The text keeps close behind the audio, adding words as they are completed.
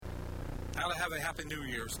How to have a Happy New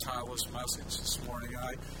Year's timeless message this morning.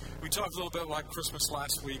 We talked a little bit like Christmas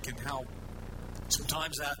last week and how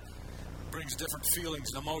sometimes that brings different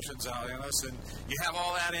feelings and emotions out in us, and you have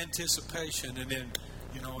all that anticipation, and then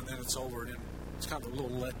and then it's over, and it's kind of a little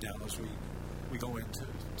letdown as we go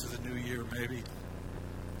into the new year. Maybe,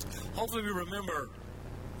 hopefully, we remember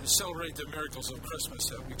and celebrate the miracles of Christmas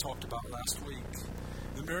that we talked about last week.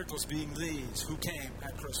 The miracles being these: who came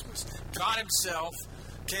at Christmas? God Himself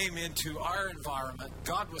came into our environment.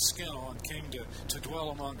 God with skin on came to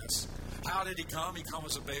dwell among us. How did He come? He came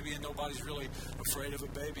as a baby, and nobody's really afraid of a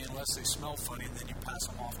baby unless they smell funny, and then you pass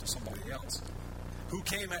them off to somebody else. Who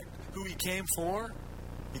He came for?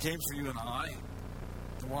 He came for you and I.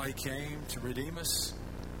 And why He came? To redeem us,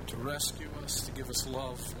 to rescue us, to give us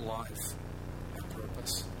love, life, and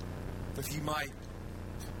purpose. That He might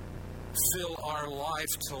fill our life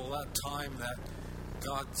till that time that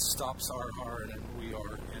God stops our heart and we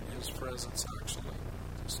are in His presence, actually.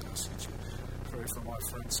 Just ask that you pray for my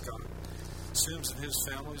friend Scott Sims and his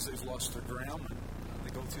families. They've lost their ground, and they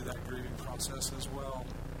go through that grieving process as well.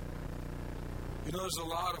 There's a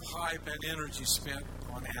lot of hype and energy spent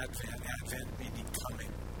on Advent meaning coming.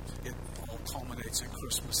 It all culminates in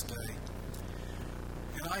Christmas Day.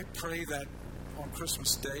 And I pray that on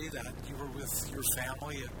Christmas Day that you were with your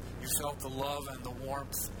family and you felt the love and the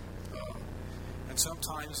warmth. And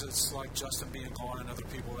sometimes it's like Justin being gone and other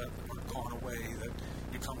people that are gone away, that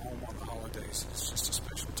you come home on the holidays. It's just a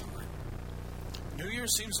special time. New Year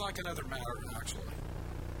seems like another matter, actually.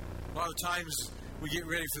 A lot of times we get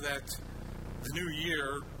ready for that, the new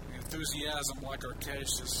year, enthusiasm like our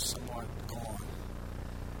cash is somewhat gone.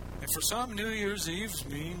 And for some, New Year's Eve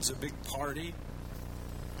means a big party,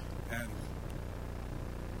 and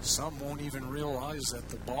some won't even realize that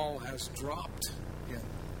the ball has dropped in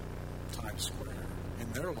Times Square.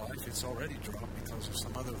 In their life, it's already dropped because of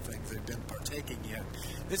some other things they've been partaking in.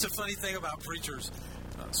 It's a funny thing about preachers.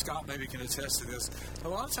 Scott maybe can attest to this. A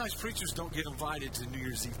lot of times preachers don't get invited to New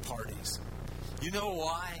Year's Eve parties. You know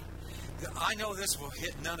why? I know this will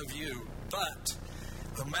hit none of you, but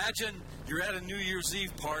imagine you're at a New Year's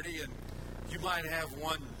Eve party and you might have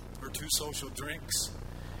one or two social drinks,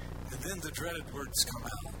 and then the dreaded words come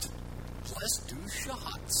out. Let's do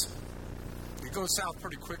shots. It goes south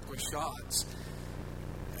pretty quick with shots.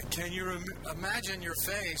 And can you imagine your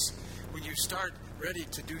face when you start ready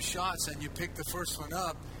to do shots and you pick the first one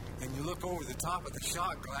up and you look over the top of the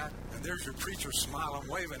shot glass and there's your preacher smiling,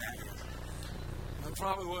 waving at you? It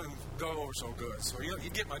probably wouldn't go over so good. So you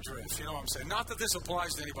get my drift, you know what I'm saying? Not that this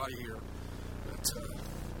applies to anybody here, but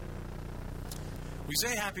we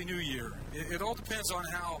say Happy New Year. It all depends on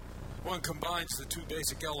how one combines the two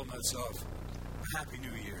basic elements of a Happy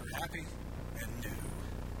New Year. Happy and new.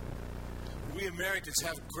 We Americans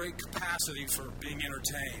have great capacity for being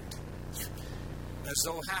entertained, as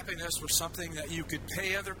though happiness was something that you could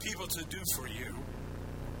pay other people to do for you.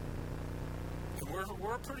 And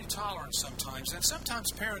we're pretty tolerant sometimes. And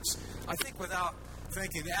sometimes parents, I think without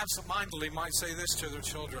thinking, absentmindedly might say this to their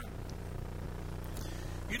children: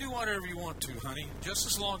 you do whatever you want to, honey, just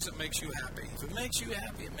as long as it makes you happy. If it makes you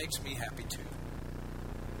happy, it makes me happy too.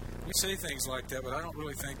 We say things like that, but I don't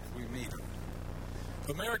really think we mean them.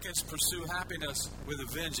 Americans pursue happiness with a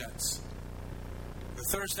vengeance. The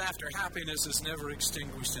thirst after happiness is never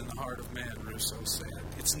extinguished in the heart of man, Rousseau said.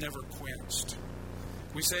 It's never quenched.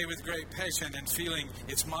 We say with great passion and feeling,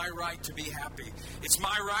 it's my right to be happy. It's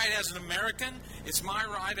my right as an American, it's my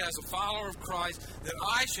right as a follower of Christ that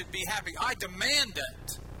I should be happy. I demand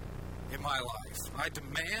it in my life. I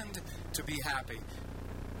demand to be happy.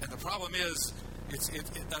 And the problem is,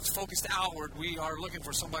 that's focused outward. We are looking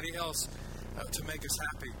for somebody else to make us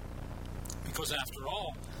happy. Because after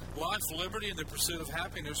all, life, liberty, and the pursuit of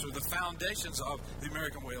happiness are the foundations of the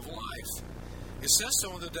American way of life. It says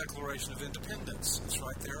so in the Declaration of Independence. It's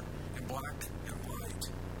right there in black and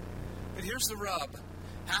white. But here's the rub.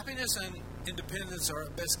 Happiness and independence are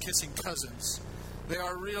at best kissing cousins. They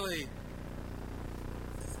are really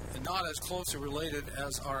not as closely related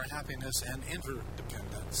as are happiness and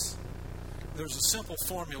interdependence. There's a simple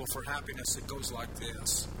formula for happiness that goes like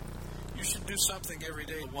this. You should do something every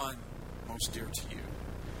day, one most dear to you.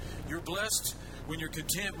 You're blessed when you're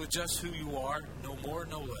content with just who you are, no more,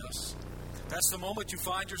 no less. That's the moment you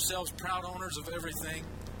find yourselves proud owners of everything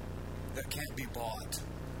that can't be bought.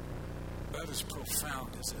 That is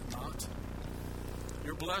profound, is it not?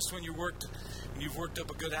 You're blessed when you've worked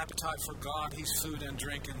up a good appetite for God. He's food and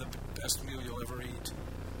drink and the best meal you'll ever eat.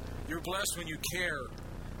 You're blessed when you care.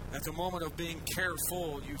 At the moment of being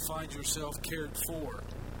careful, you find yourself cared for.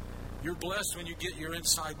 You're blessed when you get your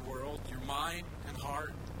inside world, your mind and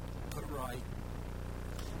heart, put right.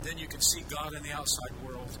 then you can see God in the outside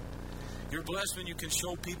world. You're blessed when you can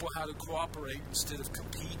show people how to cooperate instead of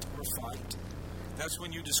compete or fight. That's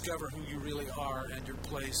when you discover who you really are and your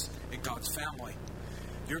place in God's family.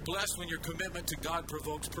 You're blessed when your commitment to God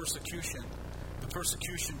provokes persecution. The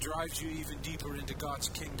persecution drives you even deeper into God's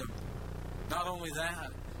kingdom. Not only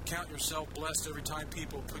that, count yourself blessed every time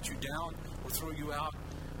people put you down or throw you out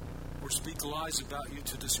or speak lies about you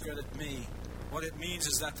to discredit me. What it means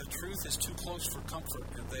is that the truth is too close for comfort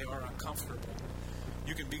and they are uncomfortable.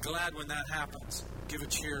 You can be glad when that happens. Give a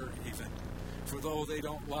cheer even. For though they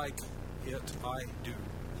don't like it, I do.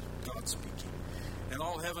 God speaking. And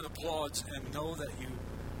all heaven applauds and know that you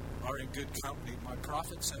are in good company. My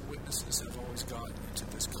prophets and witnesses have always gotten into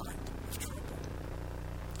this kind of trouble.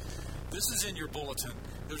 This is in your bulletin.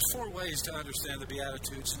 There's 4 ways to understand the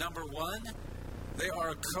Beatitudes. Number 1, they are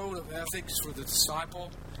a code of ethics for the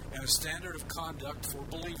disciple and a standard of conduct for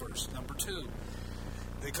believers. Number 2,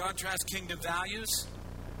 they contrast kingdom values,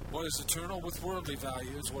 what is eternal, with worldly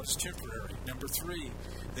values, what is temporary. Number 3,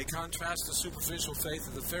 they contrast the superficial faith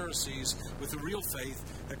of the Pharisees with the real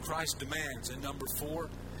faith that Christ demands. And number 4,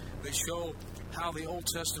 they show how the Old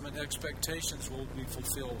Testament expectations will be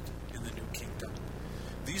fulfilled in the new kingdom.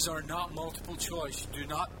 These are not multiple choice. Do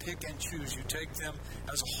not pick and choose. You take them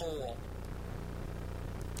as a whole.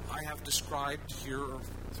 I have described here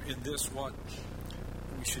in this what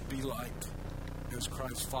we should be like as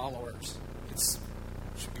Christ's followers. It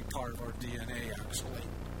should be part of our DNA, actually.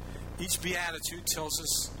 Each beatitude tells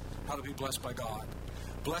us how to be blessed by God.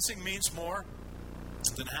 Blessing means more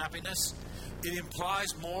than happiness. It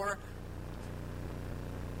implies more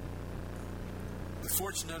the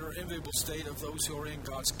fortunate or enviable state of those who are in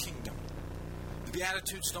God's kingdom. The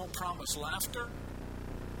Beatitudes don't promise laughter,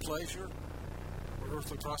 pleasure, or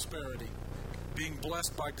earthly prosperity. Being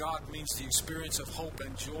blessed by God means the experience of hope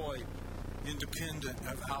and joy independent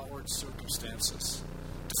of outward circumstances.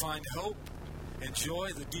 To find hope and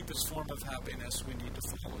joy, the deepest form of happiness, we need to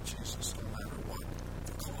follow Jesus no matter what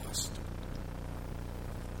the cost.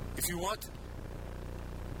 If you want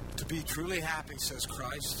to be truly happy, says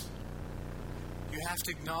Christ, you have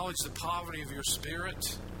to acknowledge the poverty of your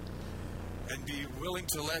spirit and be willing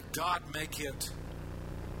to let God make it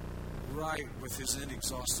right with His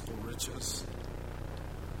inexhaustible riches.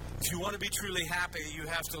 If you want to be truly happy, you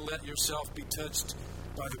have to let yourself be touched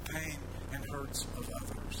by the pain and hurts of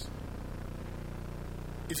others.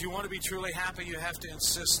 If you want to be truly happy, you have to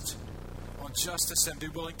insist on justice and be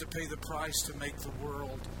willing to pay the price to make the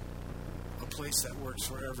world a place that works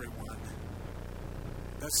for everyone.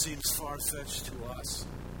 That seems far-fetched to us,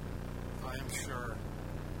 I am sure,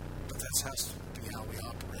 but that has to be how we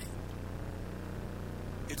operate.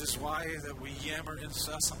 It is why that we yammer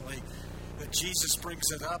incessantly, that Jesus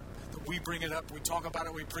brings it up, that we bring it up, we talk about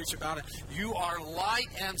it, we preach about it. You are light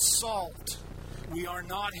and salt. We are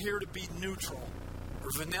not here to be neutral or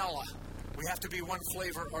vanilla. We have to be one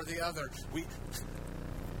flavor or the other.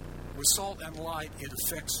 With salt and light, it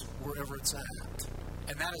affects wherever it's at.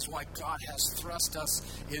 And that is why God has thrust us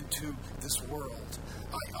into this world.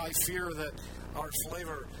 I fear that our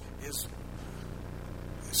flavor is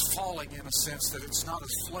falling in a sense, that it's not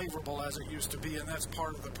as flavorful as it used to be, and that's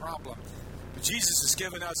part of the problem. But Jesus has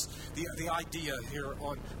given us the idea here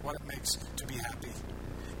on what it makes to be happy.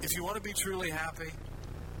 If you want to be truly happy,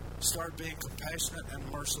 start being compassionate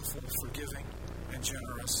and merciful, forgiving and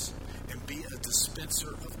generous, and be a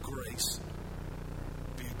dispenser of grace.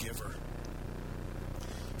 Be a giver.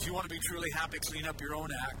 If you want to be truly happy, clean up your own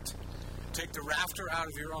act. Take the rafter out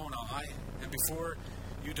of your own eye, and before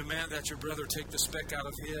you demand that your brother take the speck out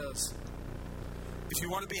of his. If you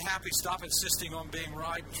want to be happy, stop insisting on being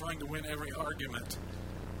right and trying to win every argument.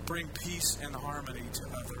 Bring peace and harmony to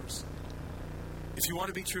others. If you want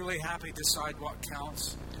to be truly happy, decide what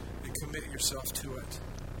counts and commit yourself to it,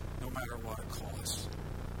 no matter what it costs.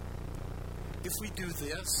 If we do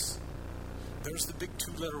this, there's the big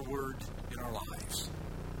 2-letter word in our lives.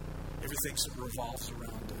 Everything revolves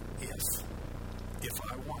around it. If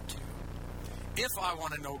I want to. If I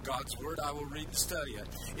want to know God's Word, I will read and study it.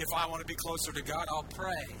 If I want to be closer to God, I'll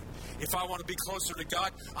pray. If I want to be closer to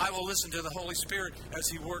God, I will listen to the Holy Spirit as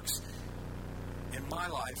He works in my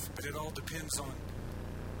life. But it all depends on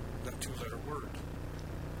that 2-letter word.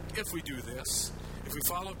 If we do this, if we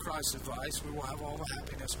follow Christ's advice, we will have all the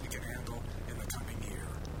happiness we can handle in the coming year.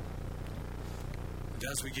 And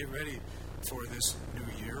as we get ready for this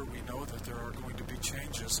new year, we know that there are going to be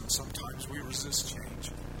changes, and sometimes we resist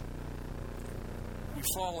change. We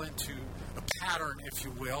fall into a pattern, if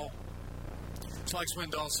you will, It's like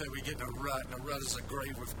Swindoll said, we get in a rut, and a rut is a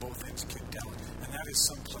grave with both ends kicked out. And that is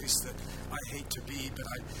some place that I hate to be, but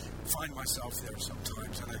I find myself there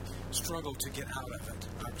sometimes, and I struggle to get out of it,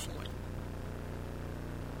 actually.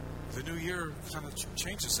 The new year kind of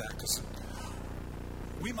changes that, because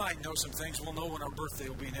we might know some things. We'll know when our birthday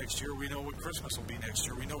will be next year. We know when Christmas will be next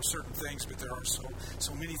year. We know certain things, but there are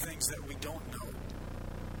so many things that we don't know.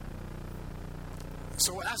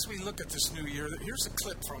 So as we look at this new year, here's a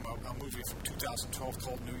clip from a movie from 2012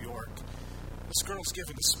 called New York. This girl's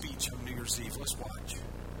giving a speech on New Year's Eve. Let's watch.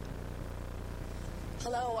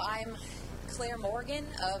 Hello, I'm Claire Morgan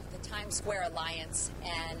of the Times Square Alliance,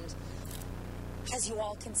 and as you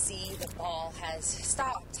all can see, the ball has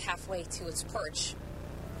stopped halfway to its perch.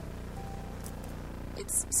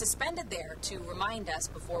 It's suspended there to remind us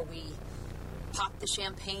before we pop the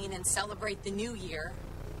champagne and celebrate the new year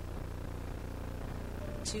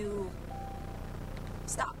to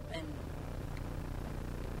stop and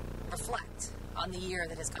reflect on the year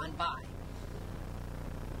that has gone by,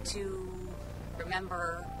 to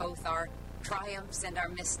remember both our triumphs and our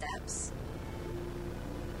missteps,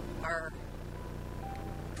 our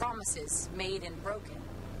promises made and broken,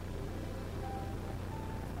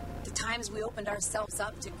 the times we opened ourselves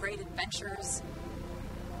up to great adventures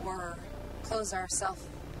or closed ourselves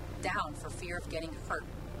down for fear of getting hurt.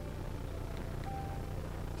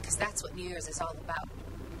 Because that's what New Year's is all about.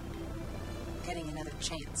 Getting another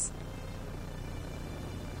chance.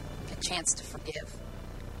 A chance to forgive.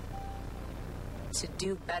 To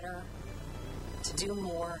do better. To do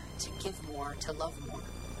more. To give more. To love more.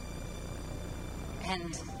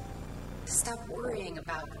 And stop worrying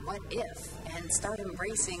about what if and start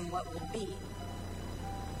embracing what will be.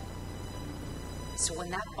 So when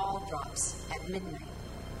that ball drops at midnight,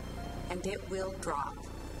 and it will drop,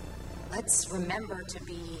 let's remember to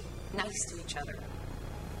be nice to each other,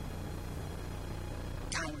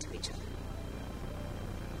 kind to each other,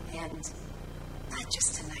 and not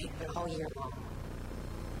just tonight, but all year long.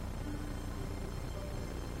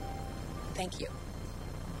 Thank you.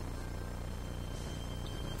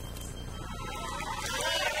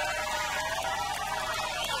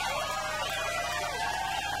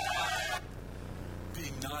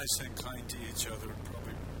 Being nice and kind to each other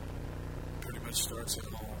probably pretty much starts at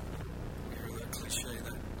home. You hear that cliche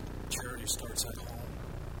that charity starts at home.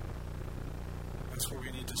 That's where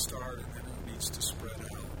we need to start, and then it needs to spread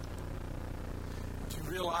out. To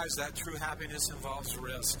realize that true happiness involves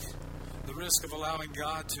risk. The risk of allowing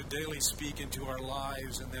God to daily speak into our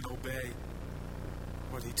lives and then obey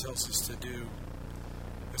what He tells us to do.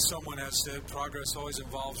 As someone has said, progress always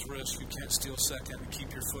involves risk. You can't steal second and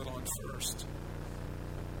keep your foot on first.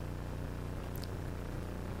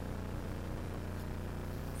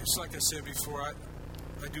 It's like I said before,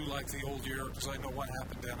 I do like the old year because I know what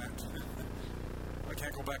happened in it. I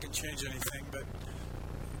can't go back and change anything, but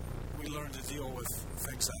we learn to deal with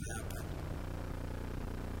things that happen.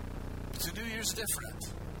 The New Year's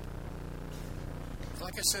different.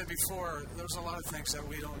 Like I said before, there's a lot of things that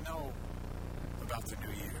we don't know about the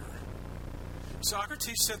new year.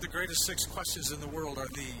 Socrates said the greatest 6 questions in the world are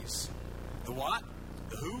these: the what,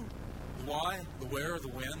 the who, the why, the where, the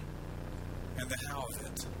when, and the how of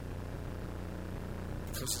it.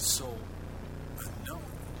 Because it's so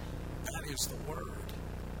unknown. That is the word.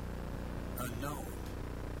 Unknown.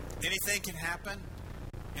 Anything can happen,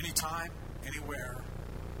 anytime, anywhere.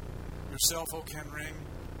 Your cell phone can ring,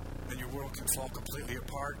 and your world can fall completely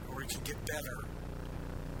apart, or it can get better.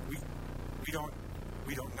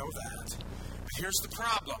 We don't know that. But here's the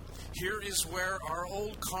problem. Here is where our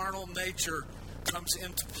old carnal nature comes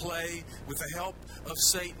into play with the help of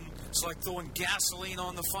Satan. It's like throwing gasoline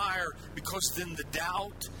on the fire, because then the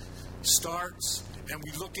doubt starts, and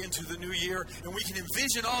we look into the new year, and we can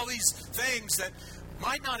envision all these things that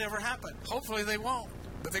might not ever happen. Hopefully they won't,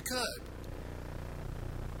 but they could.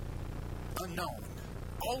 Unknown.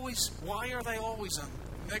 Always. Why are they always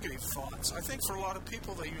negative thoughts? I think for a lot of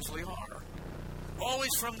people they usually are. Always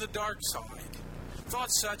from the dark side.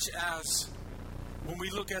 Thoughts such as, when we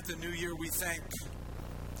look at the new year, we think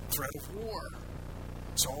threat of war.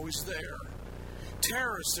 It's always there.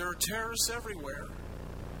 Terrorists. There are terrorists everywhere.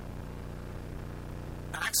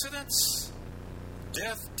 Accidents,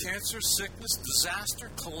 death, cancer, sickness, disaster,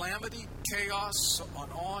 calamity, chaos, on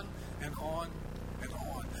and on and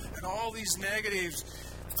on. And all these negative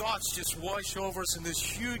thoughts just wash over us in this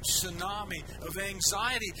huge tsunami of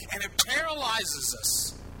anxiety, and it paralyzes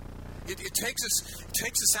us. It takes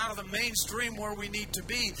us out of the mainstream where we need to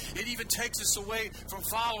be. It even takes us away from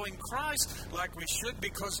following Christ like we should,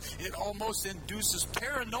 because it almost induces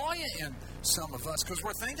paranoia in some of us, because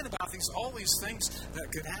we're thinking about all these things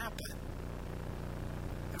that could happen.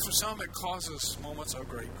 And for some, it causes moments of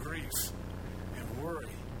great grief and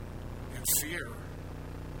worry and fear.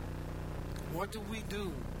 What do we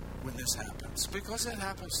do when this happens? Because it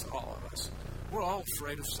happens to all of us. We're all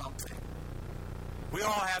afraid of something. We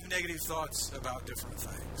all have negative thoughts about different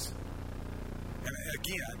things. And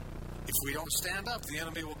again, if we don't stand up, the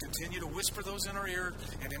enemy will continue to whisper those in our ear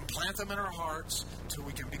and implant them in our hearts till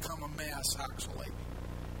we can become a mess, actually.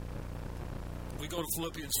 We go to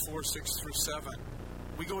Philippians 4, 6 through 7.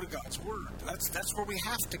 We go to God's Word. That's where we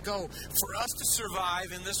have to go. For us to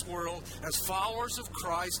survive in this world as followers of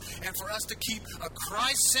Christ and for us to keep a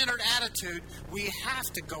Christ-centered attitude, we have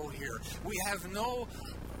to go here. We have no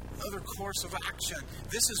other course of action.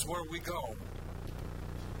 This is where we go.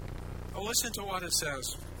 Well, listen to what it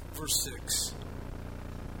says, verse 6.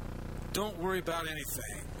 Don't worry about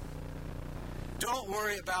anything. Don't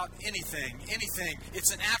worry about anything. Anything.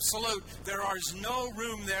 It's an absolute. There is no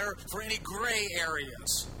room there for any gray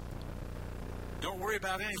areas. Don't worry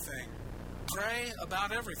about anything. Pray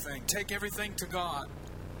about everything. Take everything to God.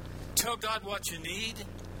 Tell God what you need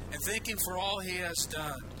and thank Him for all He has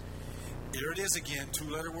done. Here it is again,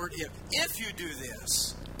 two-letter word, if. If you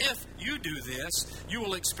do this, you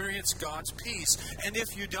will experience God's peace. And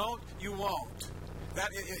if you don't, you won't.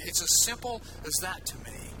 It's as simple as that to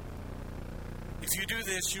me. If you do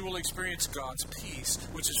this, you will experience God's peace,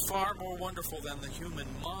 which is far more wonderful than the human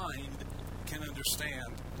mind can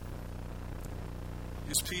understand.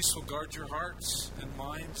 His peace will guard your hearts and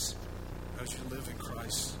minds as you live in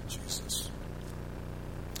Christ Jesus.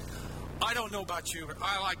 I don't know about you, but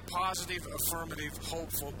I like positive, affirmative,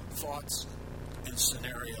 hopeful thoughts and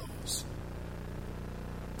scenarios.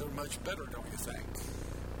 They're much better, don't you think?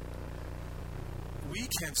 We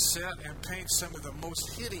can set and paint some of the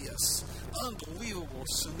most hideous, unbelievable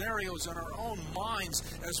scenarios in our own minds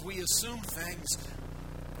as we assume things.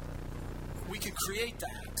 We can create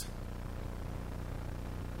that.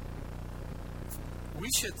 We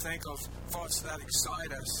should think of thoughts that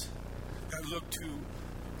excite us, that look to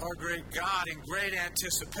our great God in great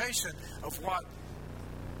anticipation of what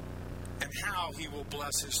and how He will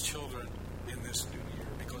bless His children in this new year,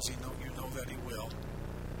 because you know that He will.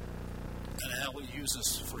 And how He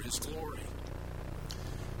uses for His glory.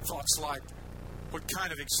 Thoughts like, what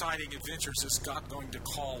kind of exciting adventures is God going to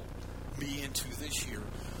call me into this year?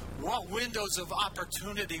 What windows of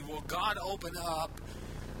opportunity will God open up?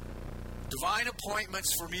 Divine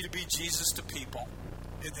appointments for me to be Jesus to people.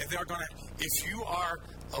 They're going to, if you are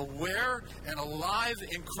aware and alive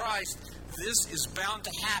in Christ, this is bound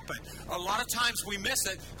to happen. A lot of times we miss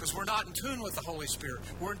it because we're not in tune with the Holy Spirit.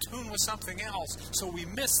 We're in tune with something else, so we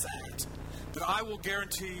miss that. But I will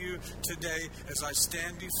guarantee you today, as I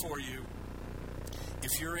stand before you,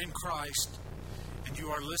 if you're in Christ and you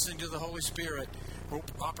are listening to the Holy Spirit,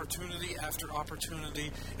 opportunity after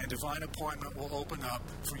opportunity and divine appointment will open up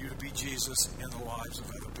for you to be Jesus in the lives of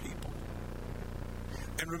other people.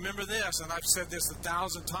 And remember this, and I've said this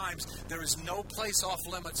 1,000 times, there is no place off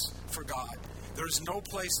limits for God. There is no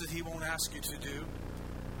place that He won't ask you to do.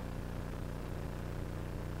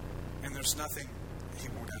 And there's nothing He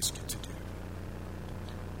won't ask you to do,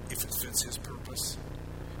 if it fits His purpose.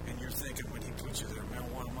 And you're thinking when He puts you there, man,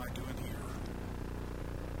 what am I doing here?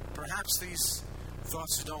 Perhaps these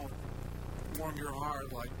thoughts don't warm your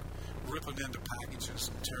heart like ripping into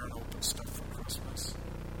packages and tearing open stuff for Christmas.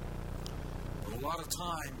 But a lot of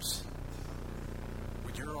times,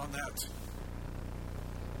 when you're on that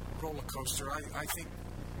roller coaster, I think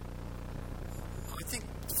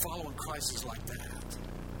following Christ is like that.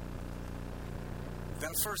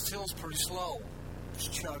 That first hill's pretty slow. It's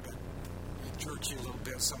chugging. It jerks you a little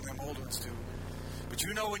bit. Some of them old ones do. But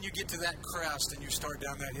you know when you get to that crest and you start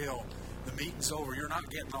down that hill, the meeting's over. You're not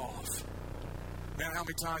getting off. Man, how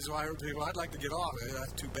many times have I heard people, I'd like to get off.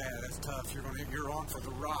 That's too bad. That's tough. You're on for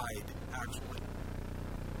the ride, actually.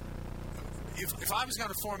 If I was going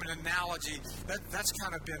to form an analogy, that's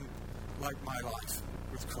kind of been like my life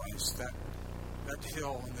with Christ. That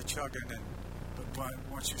hill and the chugging. But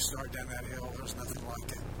once you start down that hill, there's nothing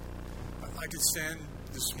like it. I could stand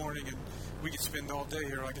this morning and we could spend all day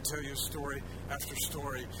here. I could tell you story after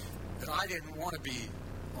story that I didn't want to be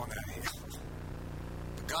on that hill.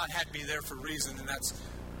 But God had me there for a reason, and that's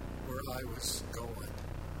where I was going.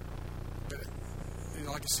 But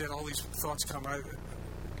like I said, all these thoughts come.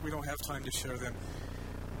 We don't have time to share them.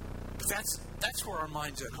 But that's where our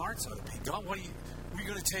minds and hearts ought to be. God, where are you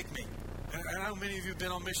going to take me? And I know many of you have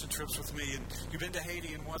been on mission trips with me, and you've been to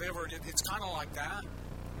Haiti and whatever. And it's kind of like that.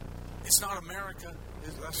 It's not America.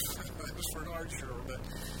 That's for darn sure. But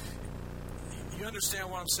you understand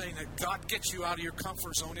what I'm saying? That God gets you out of your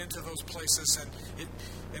comfort zone into those places,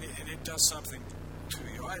 and it does something to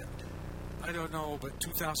you. I don't know, but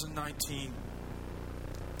 2019,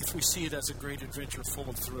 if we see it as a great adventure full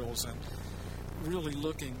of thrills and really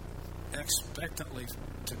looking expectantly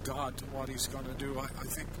to God, to what He's going to do, I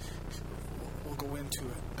think we'll go into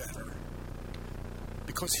it better.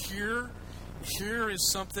 Because here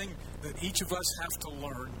is something that each of us have to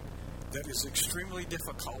learn that is extremely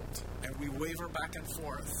difficult, and we waver back and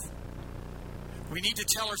forth. We need to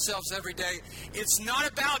tell ourselves every day, it's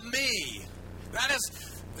not about me. That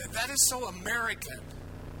is so American.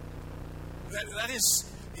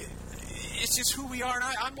 It's just who we are, and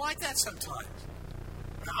I'm like that sometimes.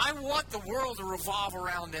 I want the world to revolve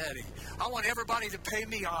around Eddie. I want everybody to pay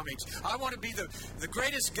me homage. I want to be the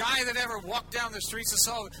greatest guy that ever walked down the streets of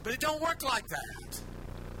Sullivan. But it don't work like that.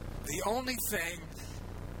 The only thing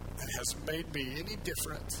that has made me any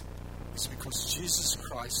different is because Jesus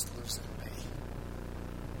Christ lives in me.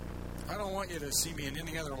 I don't want you to see me in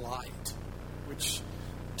any other light, which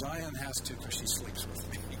Diane has to because she sleeps with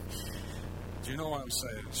me. Do you know what I'm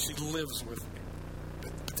saying? She lives with me.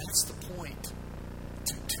 But that's the point.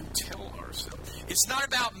 To tell ourselves. It's not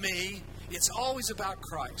about me. It's always about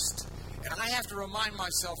Christ. And I have to remind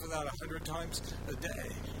myself of that 100 times a day.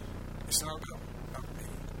 It's not about me.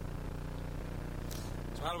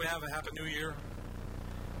 So how do we have a Happy New Year?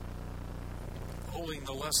 Holding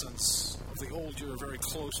the lessons of the old year very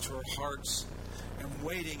close to our hearts and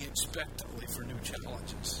waiting expectantly for new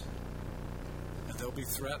challenges. And there'll be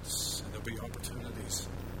threats and there'll be opportunities.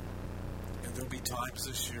 And there'll be times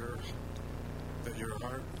this year that your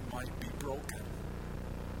heart might be broken.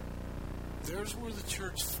 There's where the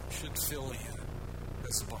church should fill in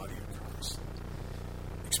as the body of Christ.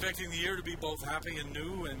 Expecting the year to be both happy and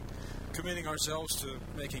new and committing ourselves to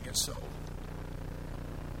making it so.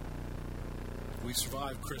 We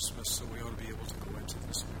survived Christmas, so we ought to be able to go into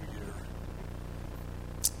this new year.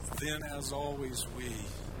 Then, as always, we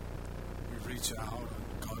reach out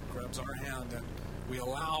and God grabs our hand and we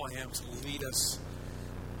allow Him to lead us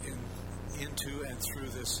into and through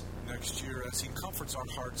this next year as He comforts our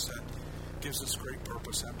hearts and gives us great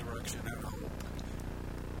purpose and direction and hope.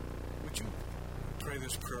 Would you pray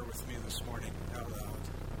this prayer with me this morning out loud?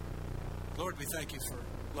 Lord, we thank You for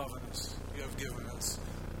loving us. You have given us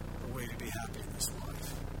a way to be happy in this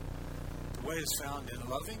life. The way is found in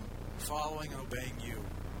loving, following, and obeying You.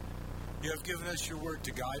 You have given us Your word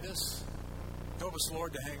to guide us. Help us,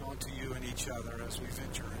 Lord, to hang on to You and each other as we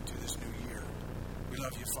venture into this new year. We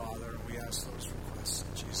love You, Father, and we ask those requests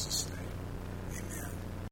in Jesus' name. Amen.